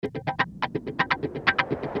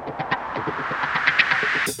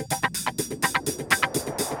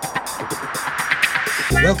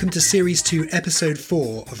Welcome to Series 2, Episode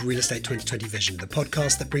 4 of Real Estate 2020 Vision, the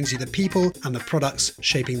podcast that brings you the people and the products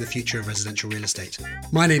shaping the future of residential real estate.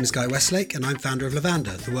 My name is Guy Westlake and I'm founder of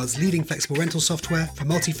Lavanda, the world's leading flexible rental software for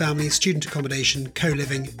multifamily, student accommodation,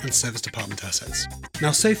 co-living and service department assets.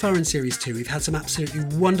 Now, so far in Series 2, we've had some absolutely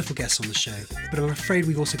wonderful guests on the show, but I'm afraid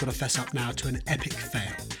we've also got to fess up now to an epic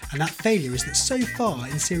fail. And that failure is that so far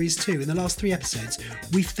in Series 2, in the last 3 episodes,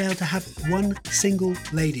 we've failed to have one single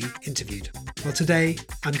lady interviewed. Well, today,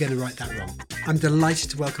 I'm going to right that wrong. I'm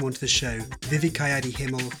delighted to welcome onto the show Vivi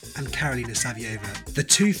Kayadi-Himmel and Karolina Saviova, the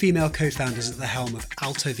 2 female co-founders at the helm of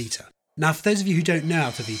AltoVita. Now, for those of you who don't know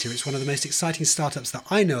AltoVita, it's one of the most exciting startups that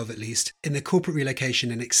I know of, at least, in the corporate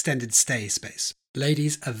relocation and extended stay space.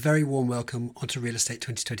 Ladies, a very warm welcome onto Real Estate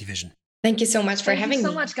 2020 Vision. Thank you so much for having me. Thank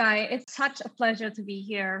you so much, Guy. It's such a pleasure to be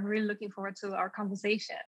here. Really looking forward to our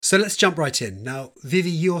conversation. So let's jump right in. Now,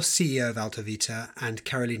 Vivi, you're CEO of AltoVita, and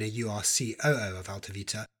Karolina, you are COO of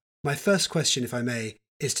AltoVita. My first question, if I may,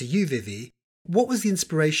 is to you, Vivi. What was the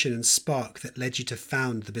inspiration and spark that led you to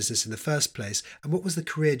found the business in the first place? And what was the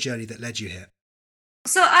career journey that led you here?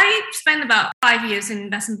 So I spent about 5 years in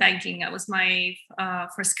investment banking. That was my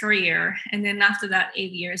first career. And then after that,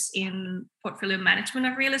 8 years in portfolio management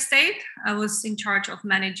of real estate. I was in charge of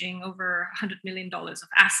managing over $100 million of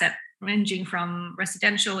asset, ranging from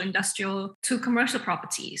residential, industrial to commercial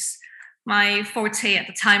properties. My forte at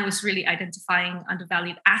the time was really identifying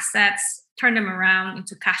undervalued assets, turn them around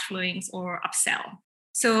into cash flowings or upsell.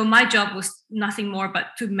 So my job was nothing more but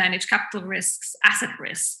to manage capital risks, asset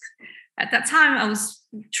risk. At that time, I was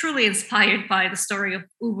truly inspired by the story of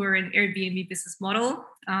Uber and Airbnb business model.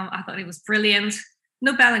 I thought it was brilliant.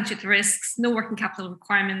 No balance sheet risks, no working capital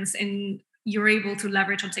requirements, and you're able to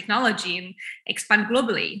leverage on technology and expand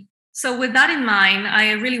globally. So with that in mind,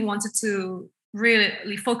 I really wanted to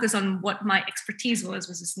really focus on what my expertise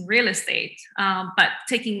was in real estate, but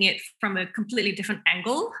taking it from a completely different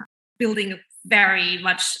angle, building a very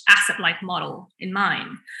much asset-light model in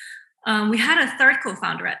mind. We had a third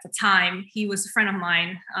co-founder at the time. He was a friend of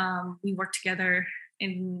mine. We worked together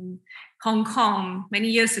in Hong Kong many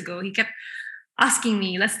years ago. He kept asking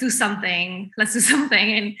me, let's do something.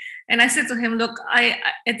 And I said to him, look, I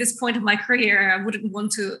at this point of my career, I wouldn't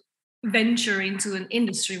want to venture into an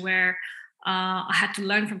industry where I had to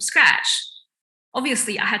learn from scratch.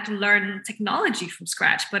 Obviously, I had to learn technology from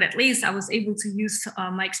scratch, but at least I was able to use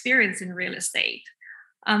my experience in real estate.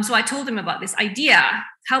 So I told him about this idea.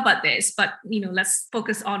 How about this? But let's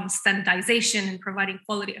focus on standardization and providing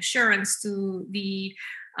quality assurance to the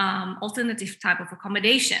alternative type of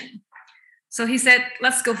accommodation. So he said,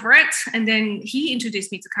 let's go for it. And then he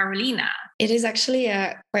introduced me to Karolina. It is actually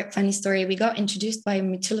a quite funny story. We got introduced by a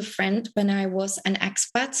mutual friend when I was an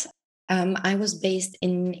expat. I was based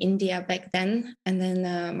in India back then, and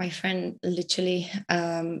then my friend literally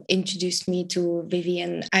introduced me to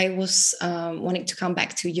Vivian. I was wanting to come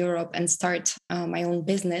back to Europe and start my own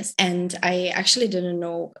business, and I actually didn't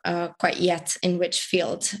know quite yet in which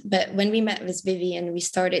field. But when we met with Vivian, we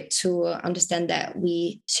started to understand that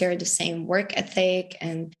we shared the same work ethic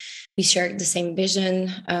and we shared the same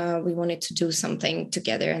vision. We wanted to do something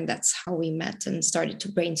together, and that's how we met and started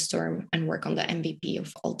to brainstorm and work on the MVP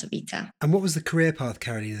of AltoVita. And what was the career path,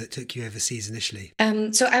 Karolina, that took you overseas initially?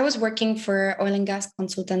 So I was working for oil and gas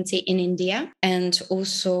consultancy in India and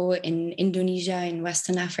also in Indonesia, in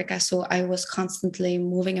Western Africa. So I was constantly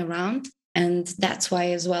moving around. And that's why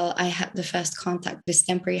as well, I had the first contact with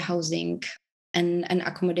temporary housing and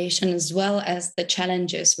accommodation, as well as the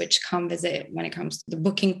challenges which come with it when it comes to the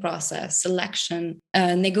booking process, selection,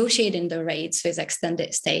 negotiating the rates with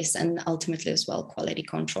extended stays, and ultimately as well, quality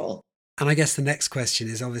control. And I guess the next question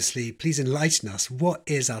is obviously, please enlighten us. What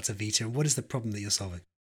is AltoVita and what is the problem that you're solving?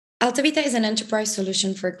 AltoVita is an enterprise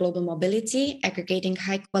solution for global mobility, aggregating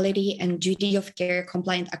high quality and duty of care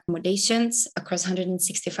compliant accommodations across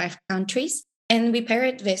 165 countries. And we pair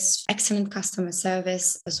it with excellent customer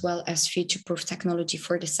service as well as future-proof technology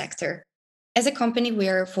for the sector. As a company, we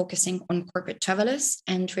are focusing on corporate travelers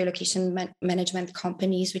and relocation management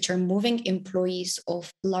companies, which are moving employees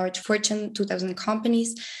of large Fortune 2000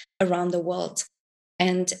 companies around the world.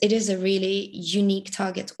 And it is a really unique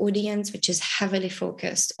target audience, which is heavily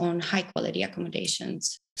focused on high quality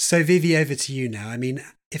accommodations. So Vivi, over to you now. I mean,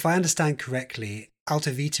 if I understand correctly,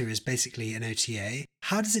 AltoVita is basically an OTA.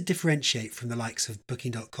 How does it differentiate from the likes of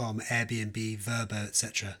Booking.com, Airbnb, Vrbo,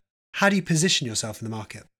 etc.? How do you position yourself in the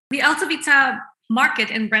market? The AltoVita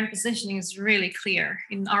market and brand positioning is really clear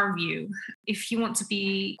in our view. If you want to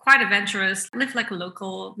be quite adventurous, live like a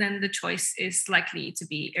local, then the choice is likely to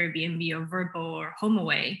be Airbnb or Vrbo or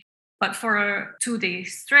HomeAway. But for 2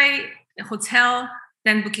 days straight, a hotel,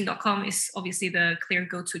 Then Booking.com is obviously the clear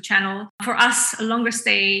go-to channel. For us, a longer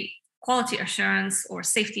stay, quality assurance or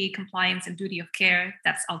safety, compliance, and duty of care,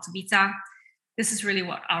 that's Alta Vita. This is really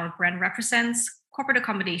what our brand represents, corporate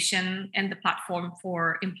accommodation and the platform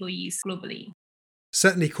for employees globally.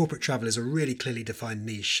 Certainly, corporate travel is a really clearly defined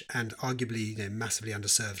niche and arguably massively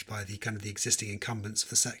underserved by the kind of the existing incumbents of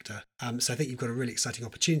the sector. So I think you've got a really exciting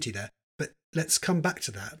opportunity there. But let's come back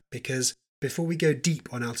to that, because before we go deep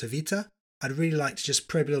on Alta Vita, I'd really like to just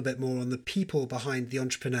probe a little bit more on the people behind the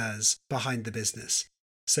entrepreneurs behind the business.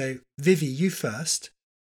 So Vivi, you first.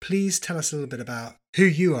 Please tell us a little bit about who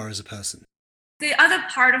you are as a person. The other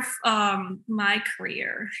part of my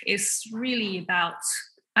career is really about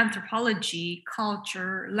anthropology,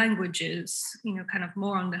 culture, languages, kind of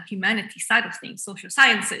more on the humanity side of things, social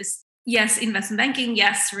sciences. Yes, investment banking,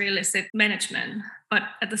 yes, real estate management. But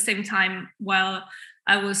at the same time, while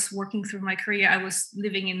I was working through my career, I was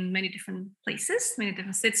living in many different places, many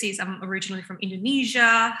different cities. I'm originally from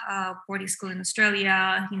Indonesia, boarding school in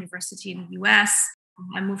Australia, university in the US.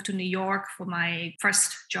 I moved to New York for my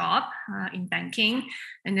first job in banking.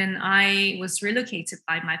 And then I was relocated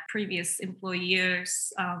by my previous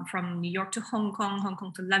employers from New York to Hong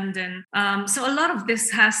Kong to London. So a lot of this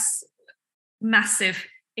has massive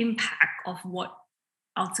impact of what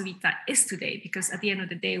Alta Vita is today, because at the end of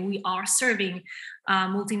the day, we are serving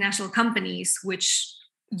multinational companies which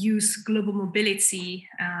use global mobility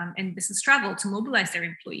and business travel to mobilize their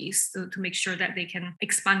employees to make sure that they can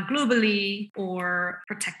expand globally or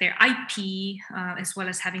protect their IP, as well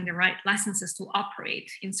as having the right licenses to operate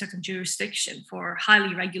in certain jurisdictions for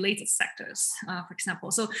highly regulated sectors, for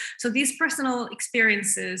example. So these personal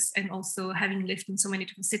experiences and also having lived in so many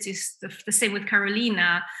different cities, the same with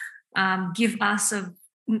Carolina, give us an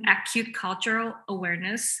acute cultural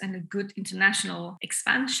awareness and a good international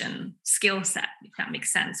expansion skill set, if that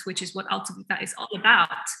makes sense, which is what Alta Vita is all about.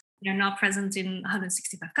 They're now present in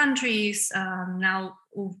 165 countries, now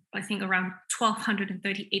I think around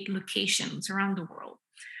 1,238 locations around the world.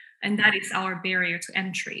 And that is our barrier to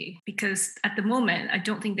entry, because at the moment, I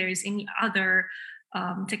don't think there is any other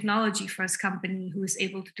technology first company who is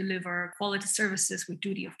able to deliver quality services with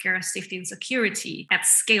duty of care, safety, and security at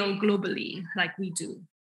scale globally like we do.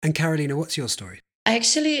 And Carolina, what's your story? I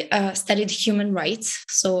actually studied human rights,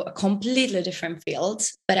 so a completely different field,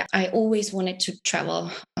 but I always wanted to travel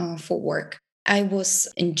for work. I was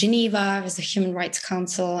in Geneva as a human rights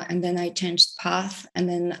counsel, and then I changed path, and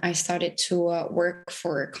then I started to work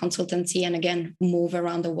for consultancy and again move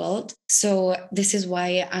around the world. So this is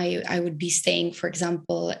why I would be staying, for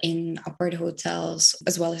example, in upward hotels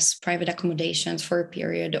as well as private accommodations for a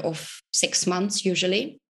period of 6 months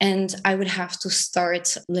usually. And I would have to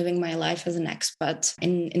start living my life as an expat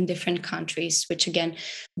in different countries, which again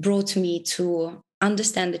brought me to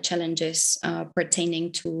understand the challenges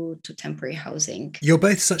pertaining to temporary housing. You're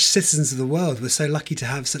both such citizens of the world. We're so lucky to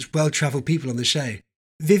have such well-travelled people on the show.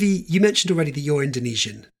 Vivi, you mentioned already that you're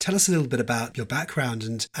Indonesian. Tell us a little bit about your background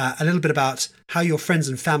and a little bit about how your friends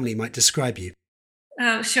and family might describe you.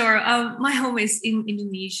 Sure. My home is in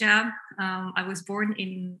Indonesia. I was born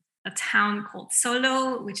in a town called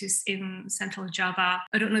Solo, which is in central Java.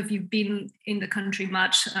 I don't know if you've been in the country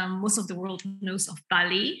much. Most of the world knows of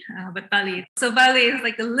Bali, but Bali is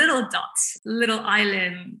like a little dot, little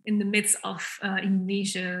island in the midst of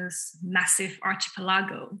Indonesia's massive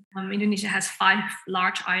archipelago. Indonesia has 5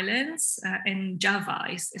 large islands, and Java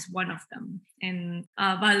is one of them. And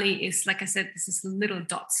Bali is, like I said, this is little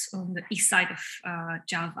dots on the east side of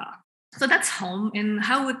Java. So that's home. And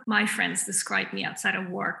how would my friends describe me outside of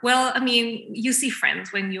work? Well, I mean, you see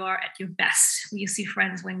friends when you are at your best. You see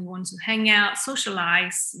friends when you want to hang out,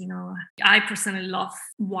 socialize. I personally love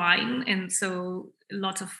wine. And so a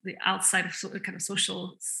lot of the outside of kind of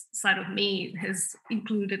social side of me has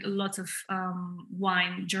included a lot of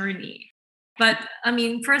wine journey. But I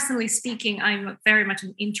mean, personally speaking, I'm very much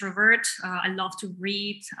an introvert. I love to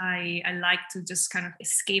read. I like to just kind of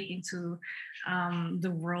escape into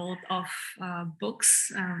the world of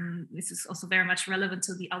books. This is also very much relevant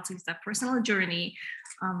to the Alta Vita personal journey.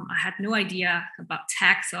 I had no idea about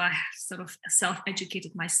tech, so I sort of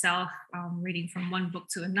self-educated myself, reading from one book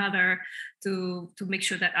to another to make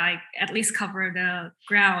sure that I at least cover the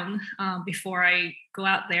ground before I go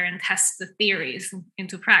out there and test the theories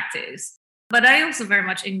into practice. But I also very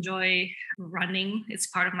much enjoy running. It's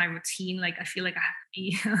part of my routine. Like I feel like I have to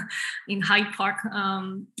be in Hyde Park,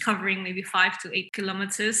 covering maybe 5 to 8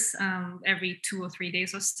 kilometers every 2 or 3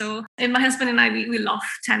 days or so. And my husband and I, we love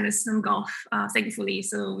tennis and golf, thankfully.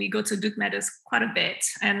 So we go to Duke Meadows quite a bit.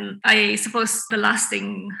 And I suppose the last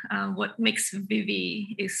thing, what makes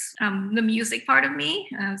Vivi is the music part of me,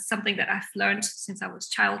 something that I've learned since I was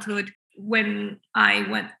childhood. When I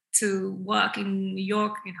went to work in New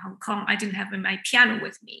York, in Hong Kong, I didn't have my piano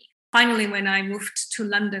with me. Finally, when I moved to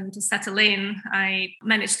London to settle in, I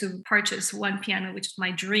managed to purchase one piano, which is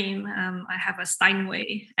my dream. I have a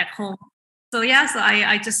Steinway at home. So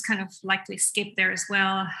I just kind of likely skip there as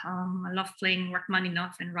well. I love playing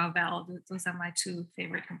Rachmaninoff and Ravel. Those are my two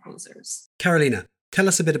favorite composers. Carolina, tell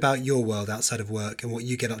us a bit about your world outside of work and what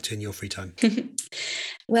you get up to in your free time.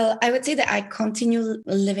 Well, I would say that I continue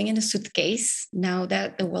living in a suitcase now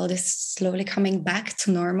that the world is slowly coming back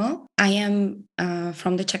to normal. I am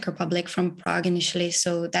from the Czech Republic, from Prague initially,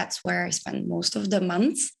 so that's where I spend most of the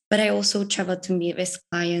months. But I also travel to meet with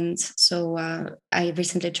clients. So I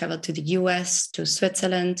recently traveled to the US, to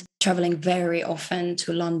Switzerland, traveling very often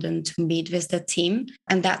to London to meet with the team.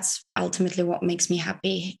 And that's ultimately what makes me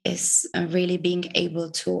happy, is really being able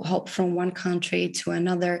to hop from one country to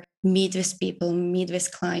another, meet with people, meet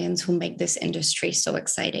with clients who make this industry so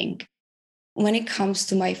exciting. When it comes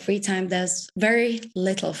to my free time, there's very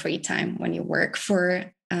little free time when you work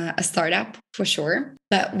for a startup, for sure.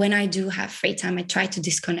 But when I do have free time, I try to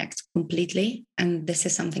disconnect completely. And this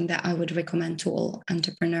is something that I would recommend to all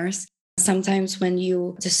entrepreneurs. Sometimes when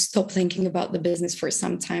you just stop thinking about the business for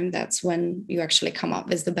some time, that's when you actually come up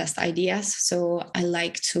with the best ideas. So I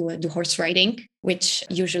like to do horse riding, which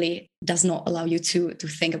usually does not allow you to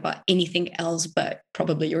think about anything else but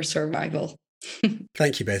probably your survival.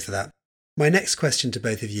 Thank you both for that. My next question to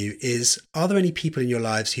both of you is, are there any people in your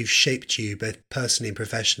lives who've shaped you both personally and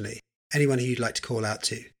professionally? Anyone who you'd like to call out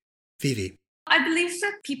to? Vivi? I believe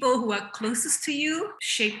that people who are closest to you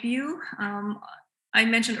shape you. I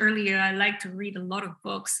mentioned earlier, I like to read a lot of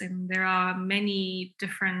books, and there are many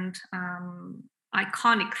different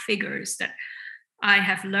iconic figures that I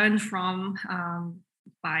have learned from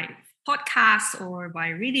by podcasts or by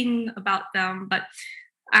reading about them. But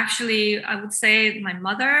actually, I would say my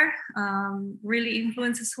mother really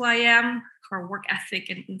influences who I am, her work ethic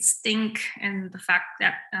and instinct, and the fact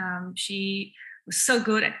that she was so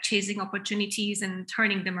good at chasing opportunities and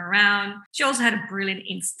turning them around. She also had a brilliant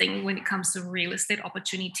instinct when it comes to real estate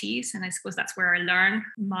opportunities. And I suppose that's where I learned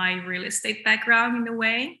my real estate background in a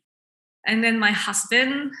way. And then my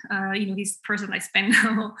husband, he's the person I spend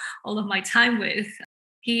all of my time with.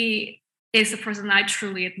 He is a person I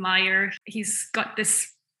truly admire. He's got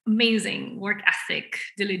this amazing work ethic,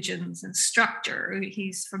 diligence, and structure.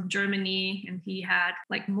 He's from Germany, and he had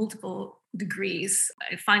like multiple degrees.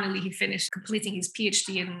 Finally, he finished completing his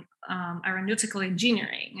PhD in aeronautical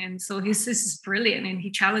engineering. And so this is brilliant, and he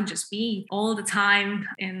challenges me all the time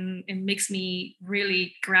and makes me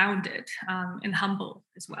really grounded and humble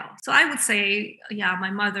as well. So I would say, my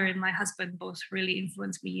mother and my husband both really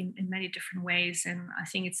influenced me in many different ways. And I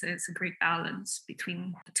think it's a great balance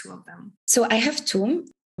between the two of them. So I have two.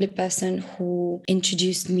 The person who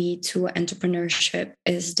introduced me to entrepreneurship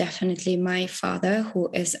is definitely my father, who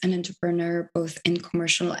is an entrepreneur both in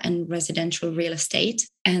commercial and residential real estate.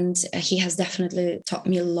 And he has definitely taught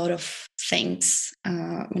me a lot of things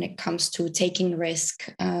when it comes to taking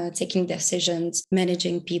risk, taking decisions,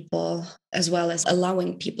 managing people, as well as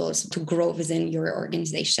allowing people to grow within your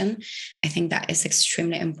organization. I think that is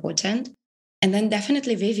extremely important. And then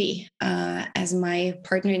definitely Vivi, as my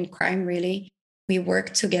partner in crime, really. We work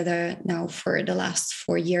together now for the last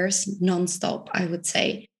 4 years, nonstop, I would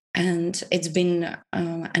say. And it's been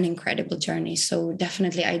an incredible journey. So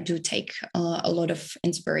definitely I do take a lot of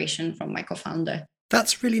inspiration from my co-founder.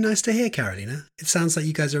 That's really nice to hear, Carolina. It sounds like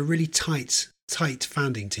you guys are a really tight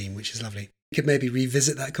founding team, which is lovely. We could maybe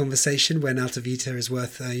revisit that conversation when AltaVita is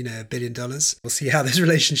worth, $1 billion. We'll see how those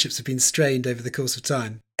relationships have been strained over the course of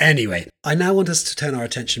time. Anyway, I now want us to turn our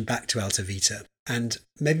attention back to AltaVita. And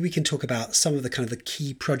maybe we can talk about some of the kind of the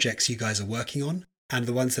key projects you guys are working on and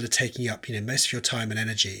the ones that are taking up, most of your time and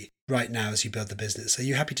energy right now as you build the business. Are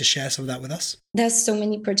you happy to share some of that with us? There's so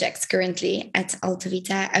many projects currently at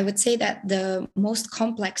AltaVita. I would say that the most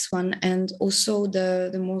complex one and also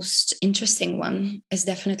the most interesting one is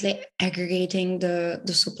definitely aggregating the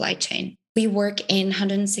supply chain. We work in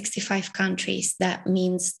 165 countries. That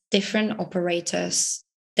means different operators.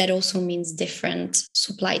 That also means different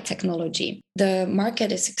supply technology. The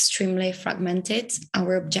market is extremely fragmented.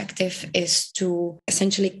 Our objective is to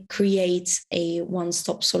essentially create a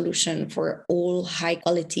one-stop solution for all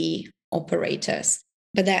high-quality operators.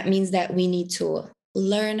 But that means that we need to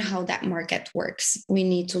learn how that market works. We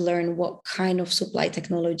need to learn what kind of supply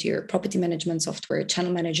technology or property management software,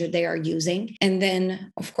 channel manager they are using. And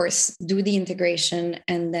then, of course, do the integration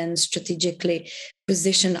and then strategically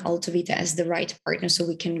position Altovita as the right partner so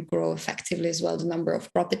we can grow effectively as well the number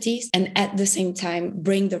of properties. And at the same time,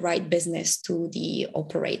 bring the right business to the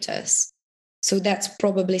operators. So that's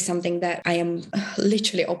probably something that I am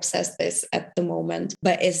literally obsessed with at the moment,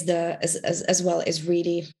 but is as well is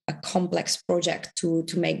really a complex project to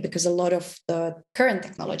make, because a lot of the current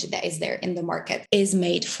technology that is there in the market is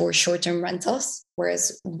made for short-term rentals,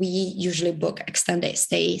 whereas we usually book extended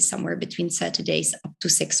stay somewhere between 30 days up to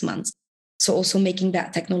 6 months. So also making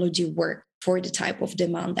that technology work for the type of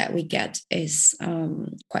demand that we get is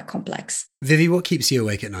quite complex. Vivi, what keeps you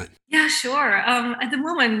awake at night? Yeah, sure. At the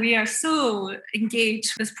moment, we are so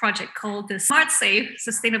engaged with this project called the Smart Safe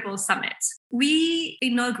Sustainable Summit. We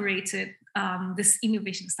inaugurated this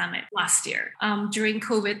innovation summit last year. During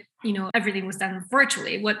COVID, everything was done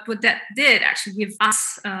virtually. What that did actually give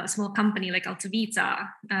us, a small company like Altovita,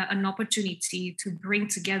 an opportunity to bring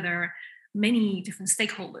together many different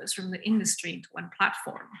stakeholders from the industry into one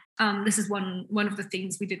platform. This is one of the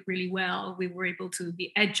things we did really well. We were able to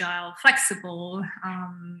be agile, flexible,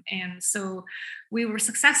 and so we were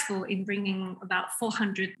successful in bringing about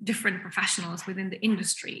 400 different professionals within the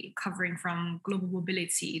industry, covering from global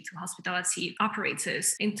mobility to hospitality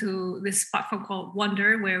operators, into this platform called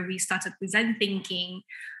Wonder, where we started design thinking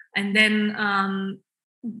and then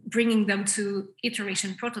bringing them to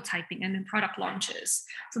iteration prototyping and then product launches.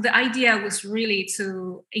 So the idea was really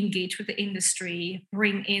to engage with the industry,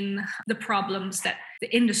 bring in the problems that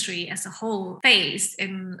the industry as a whole faced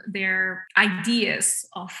and their ideas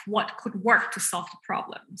of what could work to solve the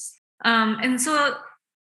problems. And so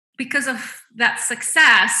because of that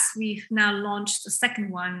success, we've now launched a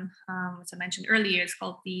second one, as I mentioned earlier. It's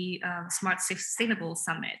called the Smart Safe Sustainable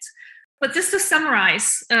Summit. But just to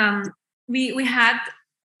summarize, we had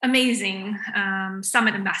amazing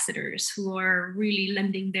summit ambassadors who are really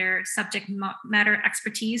lending their subject matter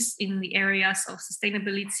expertise in the areas of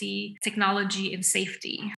sustainability, technology, and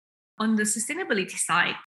safety. On the sustainability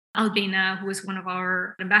side, Albena, who is one of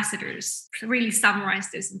our ambassadors, really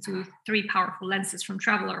summarized this into 3 powerful lenses from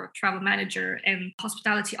traveler, travel manager, and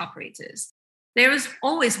hospitality operators. There is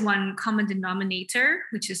always one common denominator,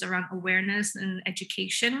 which is around awareness and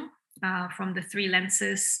education from the 3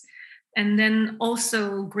 lenses. And then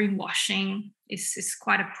also greenwashing is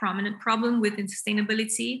quite a prominent problem within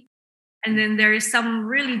sustainability. And then there is some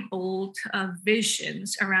really bold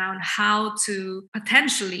visions around how to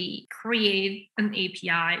potentially create an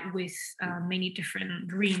API with many different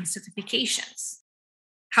green certifications.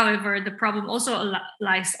 However, the problem also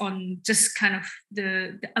lies on just kind of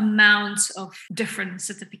the amount of different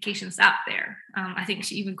certifications out there. I think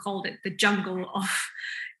she even called it the jungle of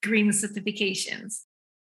green certifications.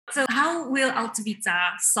 So how will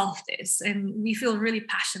Altovita solve this? And we feel really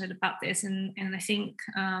passionate about this. And I think,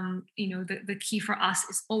 the key for us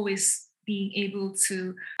is always being able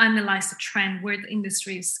to analyze the trend, where the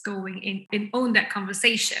industry is going, and own that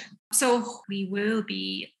conversation. So we will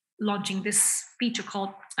be launching this feature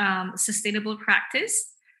called Sustainable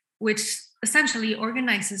Practice, which essentially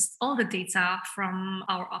organizes all the data from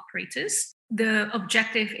our operators. The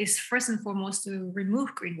objective is first and foremost to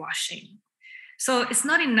remove greenwashing. So it's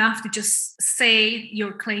not enough to just say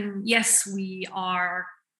your claim, yes, we are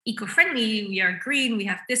eco-friendly, we are green, we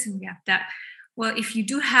have this and we have that. Well, if you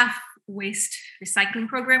do have waste recycling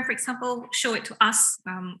program, for example, show it to us,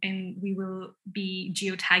 and we will be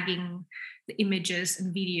geotagging the images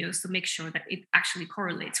and videos to make sure that it actually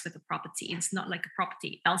correlates with the property. It's not like a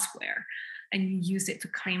property elsewhere, and you use it to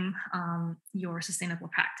claim your sustainable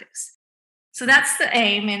practice. So that's the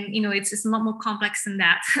aim, and it's a lot more complex than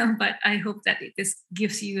that. But I hope that this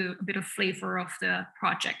gives you a bit of flavor of the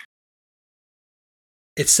project.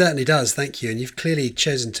 It certainly does, thank you. And you've clearly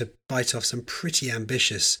chosen to bite off some pretty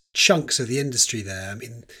ambitious chunks of the industry there. I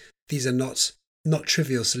mean, these are not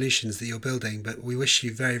trivial solutions that you're building, but we wish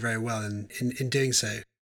you very, very well in doing so.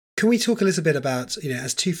 Can we talk a little bit about,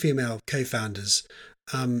 as 2 female co-founders,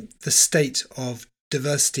 the state of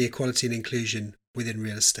diversity, equality and inclusion within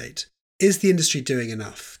real estate? Is the industry doing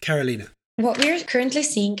enough? Carolina? What we're currently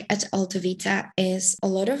seeing at Altovita is a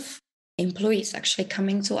lot of employees actually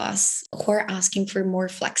coming to us who are asking for more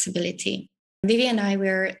flexibility. Vivi and I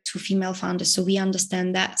were 2 female founders, so we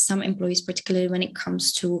understand that some employees, particularly when it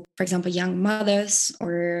comes to, for example, young mothers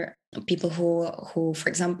or people who, for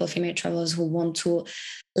example, female travelers who want to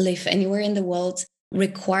live anywhere in the world,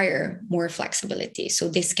 require more flexibility. So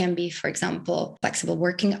this can be, for example, flexible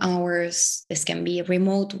working hours. This can be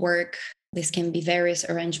remote work. This can be various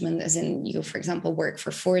arrangements, as in you, for example, work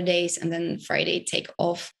for 4 days and then Friday take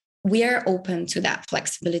off. We are open to that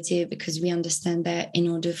flexibility because we understand that in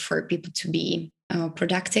order for people to be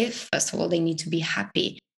productive, first of all, they need to be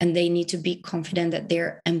happy and they need to be confident that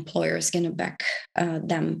their employer is going to back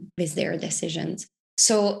them with their decisions.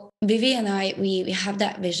 So Vivi and I, we have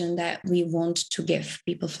that vision that we want to give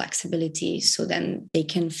people flexibility so then they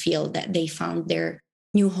can feel that they found their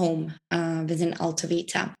new home within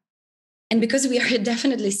Altavita. And because we are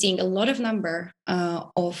definitely seeing a lot of number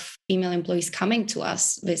of female employees coming to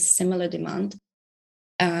us with similar demand,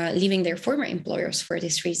 leaving their former employers for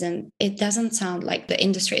this reason, it doesn't sound like the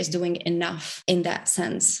industry is doing enough in that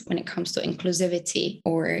sense when it comes to inclusivity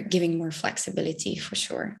or giving more flexibility for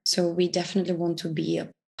sure. So we definitely want to be a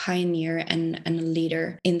pioneer and a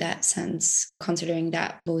leader in that sense, considering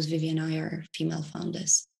that both Vivi and I are female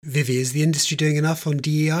founders. Vivi, is the industry doing enough on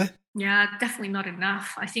DEI? Yeah, definitely not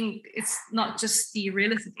enough. I think it's not just the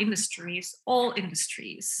real estate industry, it's all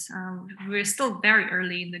industries. We're still very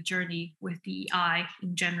early in the journey with DEI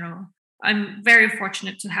in general. I'm very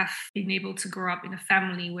fortunate to have been able to grow up in a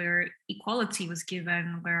family where equality was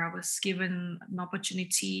given, where I was given an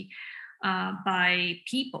opportunity by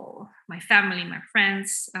people, my family, my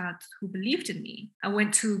friends who believed in me. I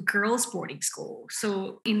went to girls' boarding school.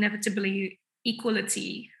 So inevitably,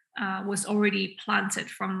 equality was already planted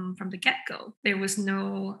from the get-go. There was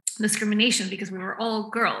no discrimination because we were all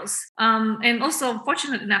girls. And also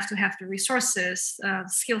fortunate enough to have the resources,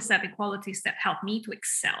 skill set, and qualities that helped me to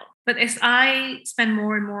excel. But as I spend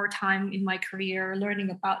more and more time in my career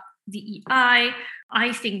learning about DEI,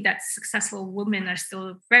 I think that successful women are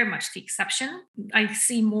still very much the exception. I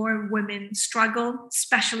see more women struggle,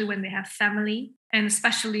 especially when they have family, and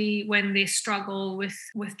especially when they struggle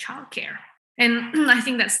with childcare. And I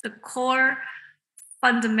think that's the core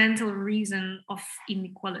fundamental reason of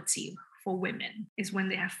inequality for women is when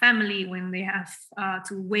they have family, when they have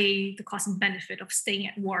to weigh the cost and benefit of staying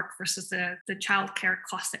at work versus the childcare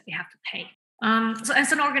cost that they have to pay. So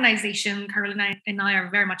as an organization, Carolina and I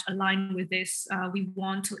are very much aligned with this. We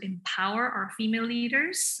want to empower our female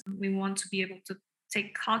leaders. We want to be able to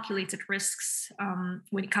take calculated risks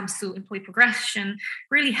when it comes to employee progression,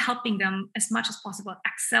 really helping them as much as possible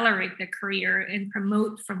accelerate their career and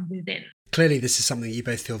promote from within. Clearly, this is something you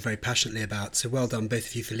both feel very passionately about. So well done, both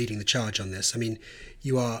of you, for leading the charge on this. I mean,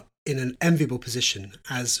 you are in an enviable position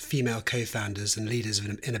as female co-founders and leaders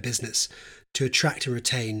in a business to attract and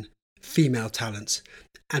retain female talent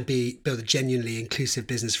and build a genuinely inclusive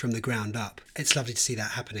business from the ground up. It's lovely to see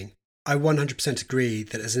that happening. I 100% agree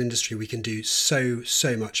that as an industry, we can do so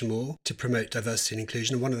much more to promote diversity and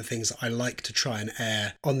inclusion. And one of the things I like to try and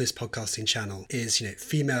air on this podcasting channel is,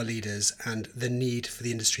 female leaders and the need for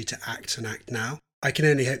the industry to act and act now. I can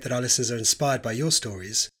only hope that our listeners are inspired by your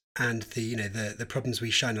stories and the problems we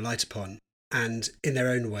shine a light upon, and in their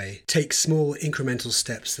own way, take small incremental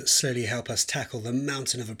steps that slowly help us tackle the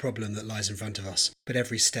mountain of a problem that lies in front of us. But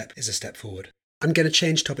every step is a step forward. I'm going to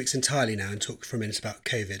change topics entirely now and talk for a minute about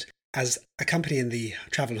COVID. As a company in the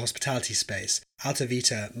travel and hospitality space,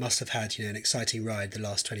 Altavita must have had an exciting ride the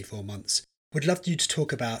last 24 months. Would love you to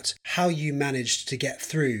talk about how you managed to get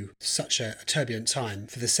through such a turbulent time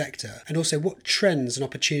for the sector, and also what trends and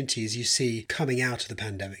opportunities you see coming out of the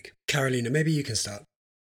pandemic. Carolina, maybe you can start.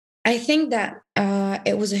 I think that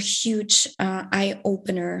it was a huge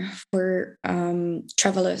eye-opener for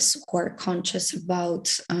travelers who are conscious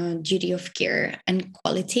about duty of care and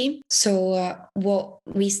quality. So what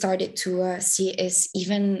we started to see is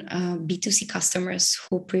even B2C customers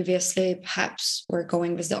who previously perhaps were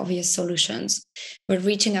going with the obvious solutions were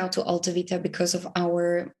reaching out to Altavita because of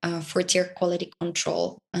our 4-tier quality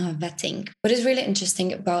control vetting. What is really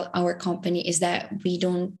interesting about our company is that we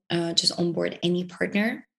don't just onboard any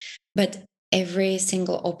partner, but every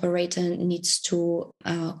single operator needs to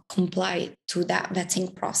comply to that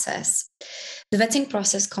vetting process. The vetting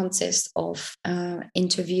process consists of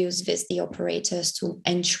interviews with the operators to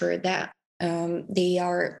ensure that they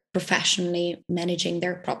are professionally managing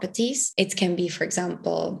their properties. It can be, for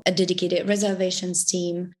example, a dedicated reservations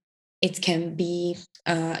team. It can be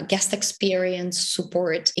guest experience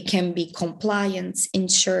support. It can be compliance,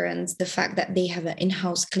 insurance, the fact that they have an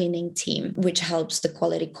in-house cleaning team, which helps the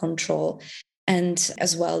quality control. And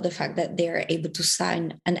as well, the fact that they are able to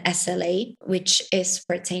sign an SLA, which is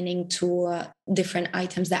pertaining to different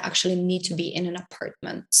items that actually need to be in an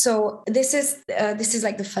apartment. So this is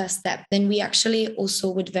like the first step. Then we actually also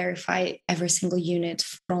would verify every single unit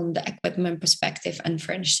from the equipment perspective and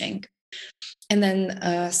furnishing. And then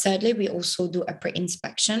thirdly, we also do a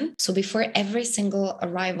pre-inspection. So before every single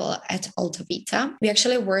arrival at Alta Vita, we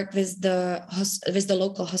actually work with the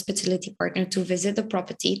local hospitality partner to visit the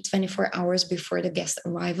property 24 hours before the guest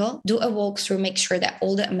arrival, do a walkthrough, make sure that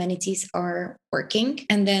all the amenities are working,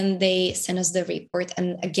 and then they send us the report.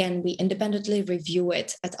 And again, we independently review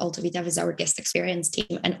it at Alta Vita with our guest experience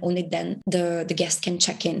team, and only then the guest can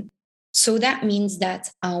check in. So that means that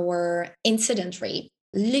our incident rate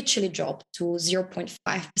literally dropped to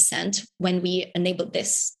 0.5% when we enabled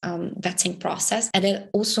this vetting process. And it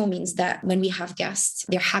also means that when we have guests,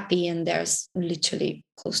 they're happy and there's literally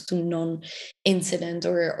close to non-incident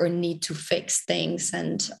or need to fix things.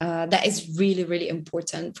 And that is really, really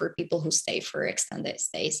important for people who stay for extended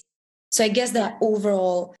stays. So I guess that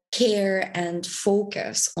overall care and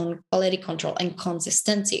focus on quality control and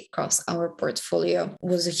consistency across our portfolio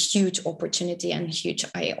was a huge opportunity and huge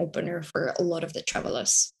eye-opener for a lot of the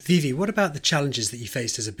travelers. Vivi, what about the challenges that you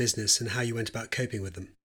faced as a business and how you went about coping with them?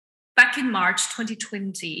 Back in March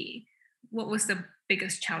 2020, what was the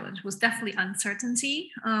biggest challenge was definitely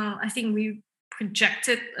uncertainty. I think we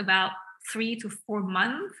projected about 3 to 4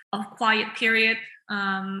 months of quiet period.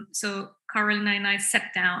 So Caroline and I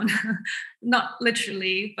sat down, not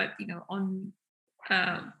literally, but on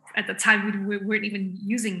at the time we weren't even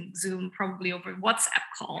using Zoom, probably over WhatsApp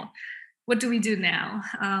call. What do we do now?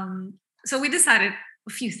 So we decided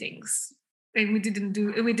a few things, and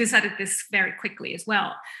we decided this very quickly as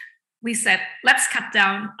well. We said, let's cut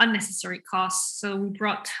down unnecessary costs. So we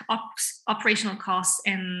brought operational costs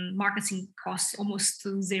and marketing costs almost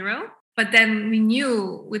to zero. But then we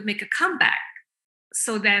knew we'd make a comeback.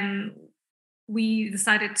 So then we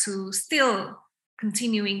decided to still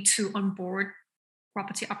continuing to onboard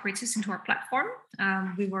property operators into our platform.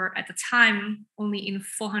 We were at the time only in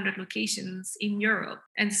 400 locations in Europe.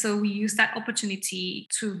 And so we used that opportunity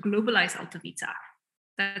to globalize Alta Vita.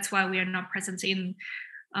 That's why we are now present in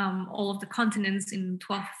all of the continents, in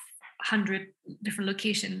 1,200 different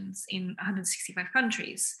locations in 165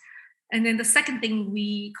 countries. And then the second thing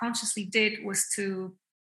we consciously did was to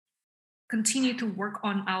continue to work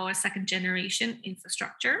on our second generation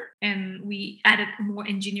infrastructure. And we added more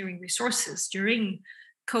engineering resources during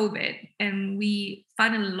COVID. And we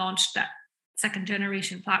finally launched that second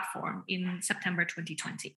generation platform in September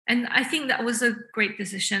 2020. And I think that was a great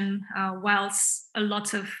decision. Whilst a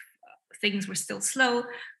lot of things were still slow,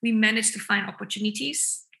 we managed to find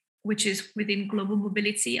opportunities, which is within global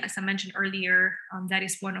mobility. As I mentioned earlier, that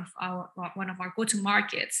is one of our go-to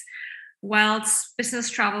markets. Whilst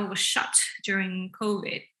business travel was shut during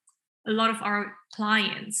COVID, a lot of our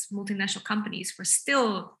clients, multinational companies, were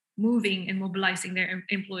still moving and mobilizing their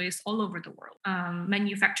employees all over the world.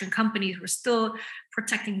 Manufacturing companies were still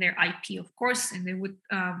protecting their IP, of course, and they would,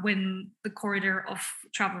 when the corridor of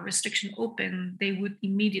travel restriction opened, they would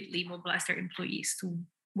immediately mobilize their employees to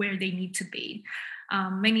where they need to be.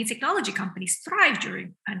 Many technology companies thrived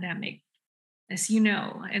during pandemic, as you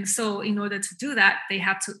know. And so in order to do that, they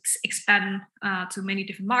had to expand to many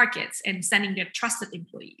different markets and sending their trusted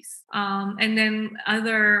employees. And then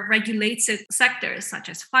other regulated sectors such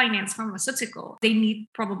as finance, pharmaceutical, they need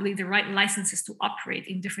probably the right licenses to operate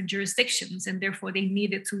in different jurisdictions. And therefore they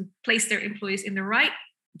needed to place their employees in the right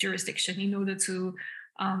jurisdiction in order to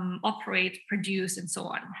operate, produce, and so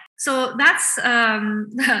on. So that's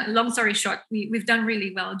long story short. We've done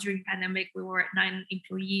really well during pandemic. We were at 9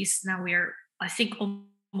 employees. Now we're, I think,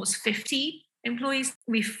 almost 50 employees.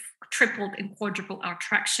 We've tripled and quadrupled our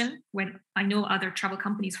traction when I know other travel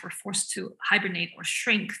companies were forced to hibernate or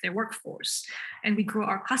shrink their workforce. And we grew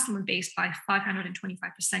our customer base by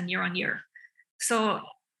 525% year on year. So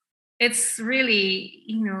it's really,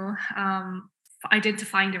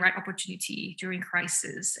 identifying the right opportunity during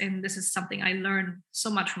crisis. And this is something I learned so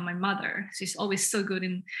much from my mother. She's always so good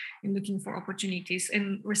in looking for opportunities.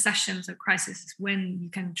 In recessions or crises is when you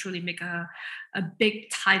can truly make a big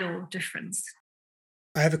tidal difference.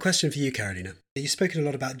 I have a question for you, Carolina. You've spoken a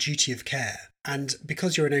lot about duty of care. And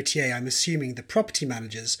because you're an OTA, I'm assuming the property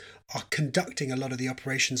managers are conducting a lot of the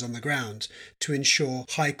operations on the ground to ensure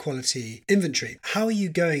high quality inventory. How are you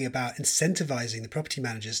going about incentivizing the property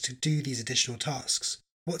managers to do these additional tasks?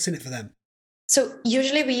 What's in it for them? So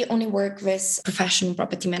usually we only work with professional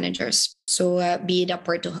property managers. So be it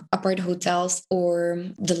apart hotels or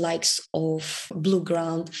the likes of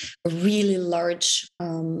Blueground, really large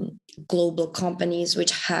global companies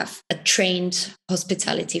which have a trained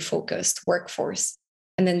hospitality focused workforce.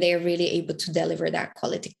 And then they are really able to deliver that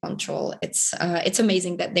quality control. It's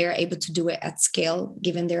amazing that they are able to do it at scale,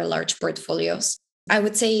 given their large portfolios. I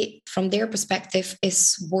would say from their perspective,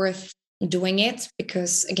 it's worth doing it,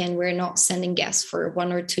 because again, we're not sending guests for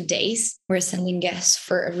 1 or 2 days. We're sending guests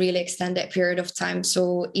for a really extended period of time.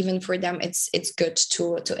 So even for them, it's good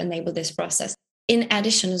to enable this process. In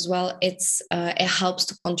addition as well, it helps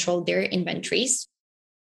to control their inventories,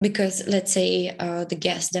 because let's say the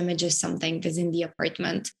guest damages something within the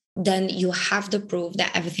apartment, then you have the proof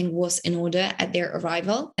that everything was in order at their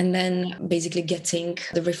arrival. And then basically getting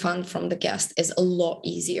the refund from the guest is a lot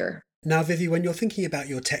easier. Now, Vivi, when you're thinking about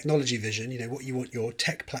your technology vision, what you want your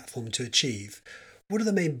tech platform to achieve, what are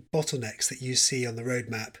the main bottlenecks that you see on the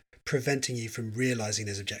roadmap preventing you from realizing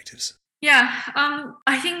those objectives? Yeah,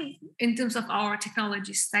 I think in terms of our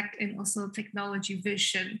technology stack and also technology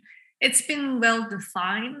vision, it's been well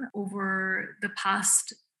defined over the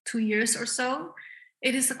past 2 years or so.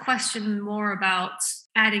 It is a question more about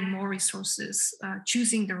adding more resources,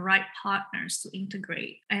 choosing the right partners to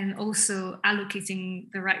integrate, and also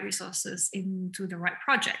allocating the right resources into the right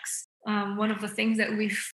projects. One of the things that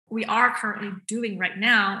we are currently doing right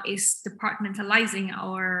now is departmentalizing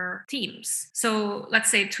our teams. So let's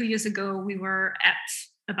say 2 years ago, we were at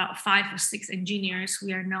about 5 or 6 engineers.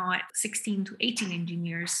 We are now at 16 to 18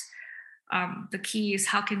 engineers. The key is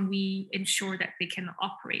how can we ensure that they can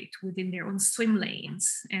operate within their own swim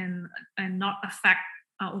lanes and not affect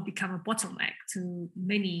or become a bottleneck to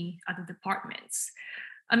many other departments.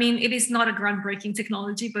 I mean, it is not a groundbreaking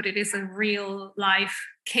technology, but it is a real life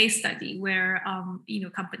case study where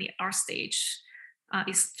company at our stage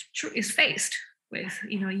is faced with,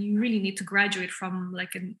 you really need to graduate from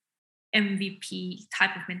like an MVP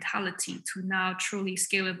type of mentality to now truly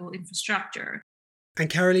scalable infrastructure. And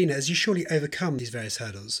Carolina, as you surely overcome these various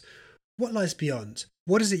hurdles, what lies beyond?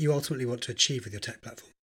 What is it you ultimately want to achieve with your tech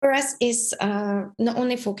platform? For us, is not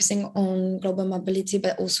only focusing on global mobility,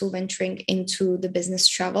 but also venturing into the business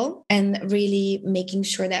travel and really making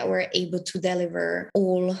sure that we're able to deliver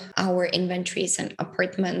all our inventories and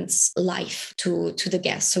apartments live to the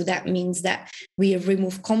guests. So that means that we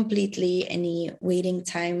remove completely any waiting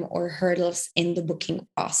time or hurdles in the booking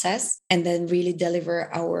process, and then really deliver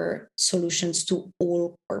our solutions to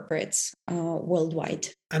all corporates worldwide.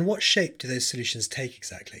 And what shape do those solutions take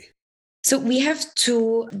exactly? So we have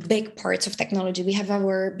 2 big parts of technology. We have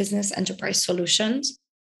our business enterprise solutions,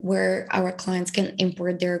 where our clients can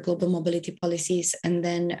import their global mobility policies, and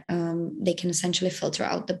then they can essentially filter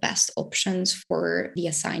out the best options for the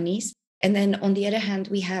assignees. And then on the other hand,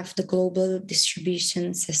 we have the global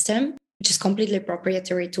distribution system, which is completely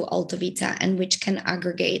proprietary to AltaVita and which can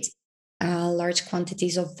aggregate large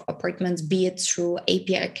quantities of apartments, be it through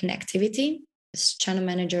API connectivity, channel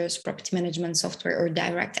managers, property management software, or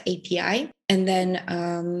direct API. And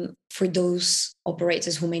then for those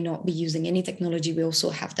operators who may not be using any technology, we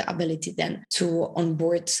also have the ability then to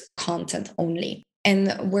onboard content only.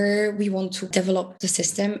 And where we want to develop the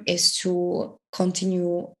system is to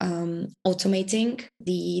continue automating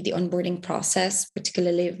the onboarding process,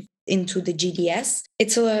 particularly into the GDS.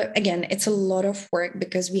 It's a lot of work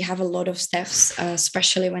because we have a lot of steps,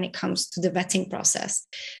 especially when it comes to the vetting process.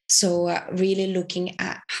 So really looking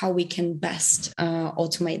at how we can best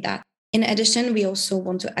automate that. In addition, we also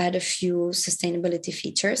want to add a few sustainability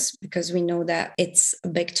features because we know that it's a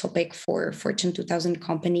big topic for Fortune 2000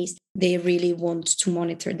 companies. They really want to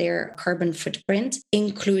monitor their carbon footprint,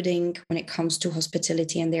 including when it comes to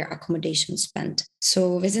hospitality and their accommodation spend.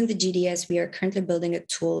 So within the GDS, we are currently building a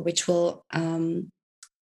tool which will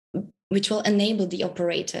enable the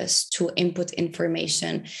operators to input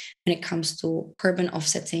information when it comes to carbon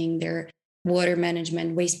offsetting, their water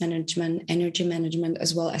management, waste management, energy management,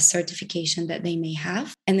 as well as certification that they may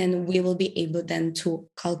have. And then we will be able then to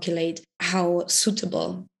calculate how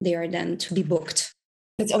suitable they are then to be booked.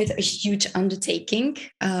 It's always a huge undertaking,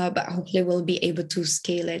 but hopefully we'll be able to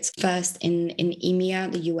scale it first in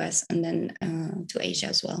EMEA, the US, and then to Asia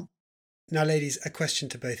as well. Now, ladies, a question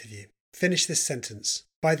to both of you. Finish this sentence.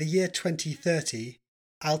 By the year 2030,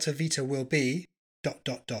 AltaVita will be ...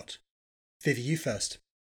 Vivi, you first.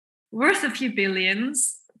 Worth a few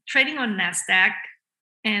billions, trading on NASDAQ,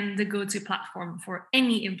 and the go-to platform for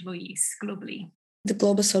any employees globally. The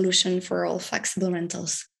global solution for all flexible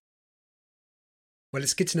rentals. Well,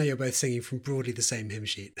 it's good to know you're both singing from broadly the same hymn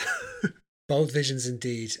sheet. Bold visions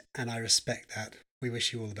indeed, and I respect that. We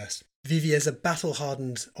wish you all the best. Vivi, as a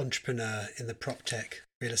battle-hardened entrepreneur in the prop tech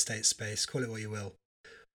real estate space, call it what you will,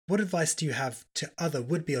 what advice do you have to other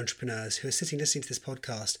would-be entrepreneurs who are sitting listening to this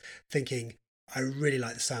podcast thinking, I really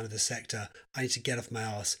like the sound of this sector, I need to get off my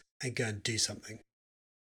arse and go and do something?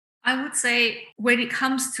 I would say when it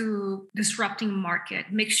comes to disrupting market,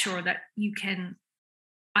 make sure that you can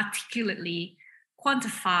articulately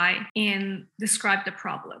quantify and describe the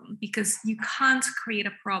problem, because you can't create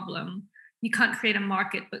a problem. You can't create a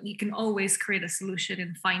market, but you can always create a solution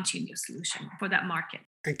and fine-tune your solution for that market.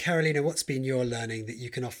 And Carolina, what's been your learning that you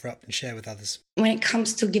can offer up and share with others? When it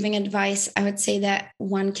comes to giving advice, I would say that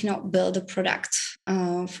one cannot build a product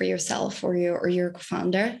for yourself or your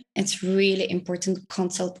co-founder. It's really important to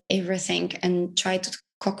consult everything and try to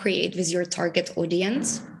co-create with your target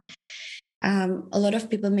audience. A lot of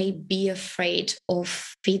people may be afraid of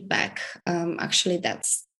feedback. Actually,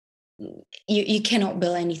 that's you cannot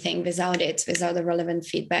build anything without the relevant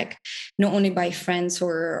feedback, not only by friends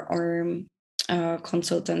or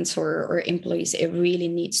consultants or employees. It really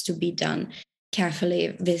needs to be done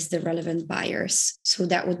carefully with the relevant buyers. So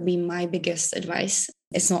that would be my biggest advice.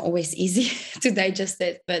 It's not always easy to digest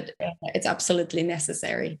it, but it's absolutely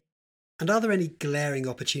necessary. And are there any glaring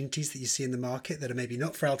opportunities that you see in the market that are maybe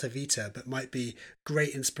not for Alta Vita, but might be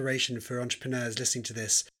great inspiration for entrepreneurs listening to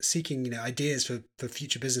this, seeking ideas for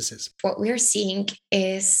future businesses? What we're seeing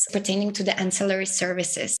is pertaining to the ancillary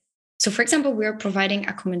services. So, for example, we're providing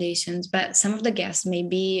accommodations, but some of the guests may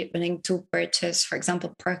be willing to purchase, for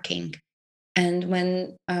example, parking. And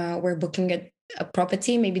when we're booking a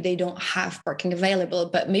property, maybe they don't have parking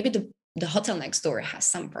available, but maybe the hotel next door has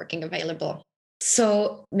some parking available.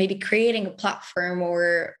 So maybe creating a platform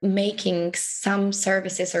or making some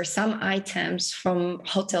services or some items from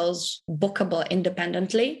hotels bookable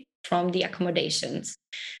independently from the accommodations.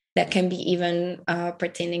 That can be even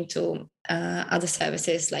pertaining to other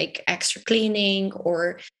services like extra cleaning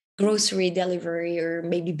or grocery delivery or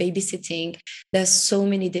maybe babysitting. There's so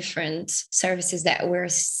many different services that we're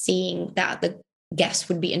seeing that the guests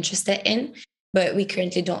would be interested in, but we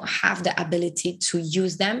currently don't have the ability to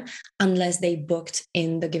use them unless they booked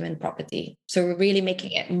in the given property. So we're really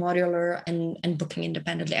making it modular and booking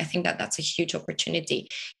independently. I think that that's a huge opportunity,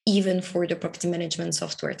 even for the property management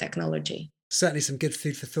software technology. Certainly some good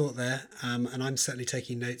food for thought there. And I'm certainly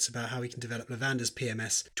taking notes about how we can develop Lavander's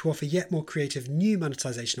PMS to offer yet more creative new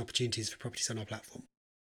monetization opportunities for properties on our platform.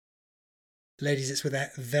 Ladies, it's with a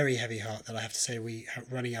very heavy heart that I have to say we are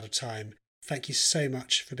running out of time. Thank you so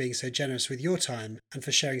much for being so generous with your time and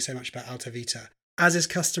for sharing so much about Alta Vita. As is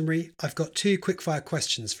customary, I've got 2 quickfire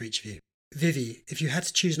questions for each of you. Vivi, if you had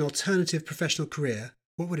to choose an alternative professional career,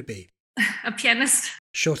 what would it be? A pianist.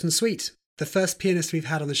 Short and sweet. The first pianist we've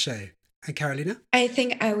had on the show. And Carolina? I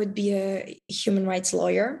think I would be a human rights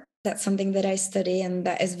lawyer. That's something that I study and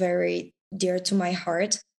that is very dear to my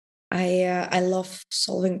heart. I love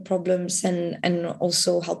solving problems and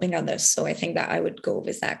also helping others. So I think that I would go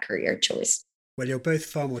with that career choice. Well, you're both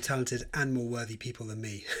far more talented and more worthy people than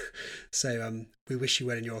me. So we wish you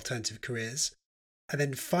well in your alternative careers. And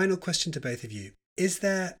then final question to both of you. Is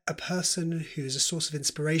there a person who is a source of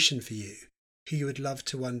inspiration for you, who you would love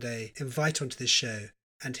to one day invite onto this show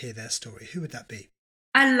and hear their story? Who would that be?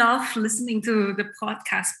 I love listening to the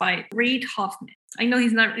podcast by Reid Hoffman. I know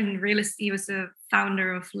he's not in real estate. He was the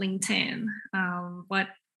founder of LinkedIn. But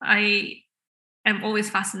I am always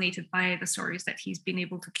fascinated by the stories that he's been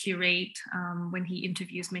able to curate when he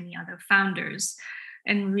interviews many other founders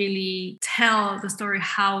and really tell the story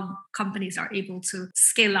how companies are able to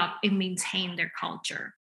scale up and maintain their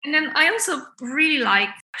culture. And then I also really like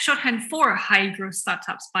Shorthand for High Growth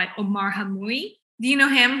Startups by Omar Hamoui. Do you know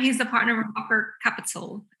him? He's the partner of Upper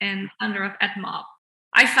Capital and founder of AdMob.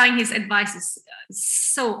 I find his advice is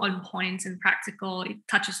so on point and practical. It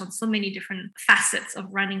touches on so many different facets of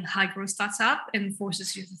running high growth startup and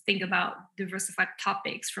forces you to think about diversified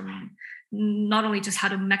topics from not only just how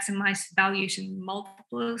to maximize valuation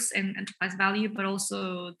multiples and enterprise value, but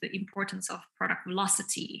also the importance of product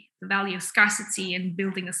velocity, the value of scarcity, and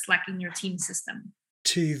building a Slack in your team system.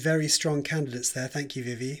 2 very strong candidates there. Thank you,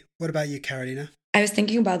 Vivi. What about you, Carolina? I was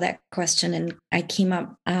thinking about that question and I came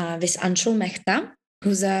up with Anshul Mehta,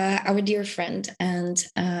 who's our dear friend and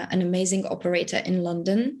an amazing operator in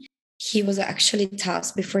London. He was actually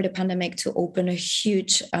tasked before the pandemic to open a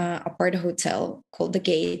huge apart hotel called The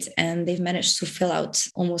Gate, and they've managed to fill out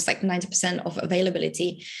almost like 90% of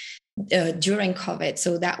availability during COVID.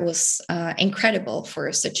 So that was incredible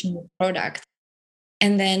for such a new product.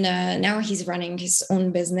 And then now he's running his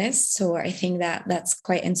own business. So I think that that's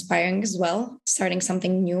quite inspiring as well, starting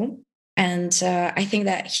something new. And I think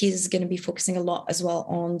that he's going to be focusing a lot as well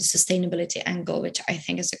on the sustainability angle, which I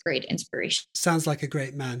think is a great inspiration. Sounds like a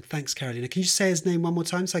great man. Thanks, Carolina. Can you say his name one more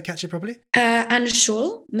time so I catch it properly?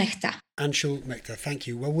 Anshul Mehta. Anshul Mehta, thank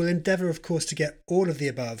you. Well, we'll endeavour, of course, to get all of the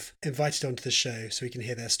above invited onto the show so we can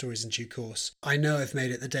hear their stories in due course. I know I've made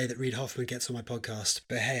it the day that Reid Hoffman gets on my podcast,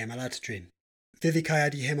 but hey, I'm allowed to dream. Vivi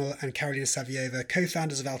Kayadi Himmel and Carolina Saviova,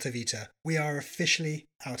 co-founders of Alta Vita, we are officially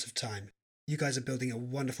out of time. You guys are building a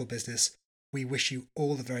wonderful business. We wish you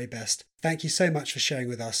all the very best. Thank you so much for sharing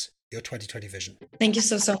with us your 2020 vision. Thank you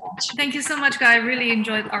so much. Thank you so much, Guy. I really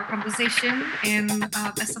enjoyed our conversation, and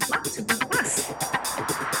best of luck to both of us.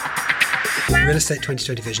 Real Estate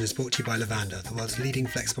 2020 Vision is brought to you by Lavanda, the world's leading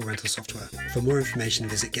flexible rental software. For more information,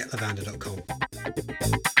 visit getlavanda.com.